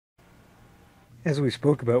As we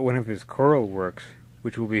spoke about one of his choral works,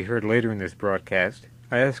 which will be heard later in this broadcast,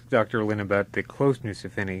 I asked Dr. Lynn about the closeness,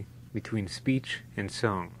 if any, between speech and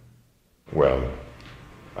song. Well,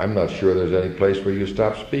 I'm not sure there's any place where you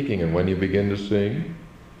stop speaking and when you begin to sing.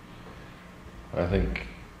 I think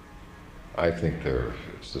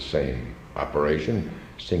it's the same operation.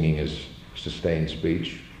 Singing is sustained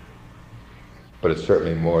speech, but it's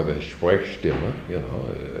certainly more than Sprechstimme.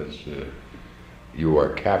 You are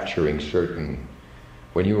capturing certain.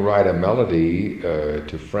 When you write a melody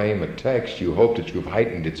to frame a text, you hope that you've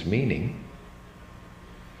heightened its meaning.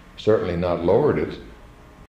 Certainly not lowered it.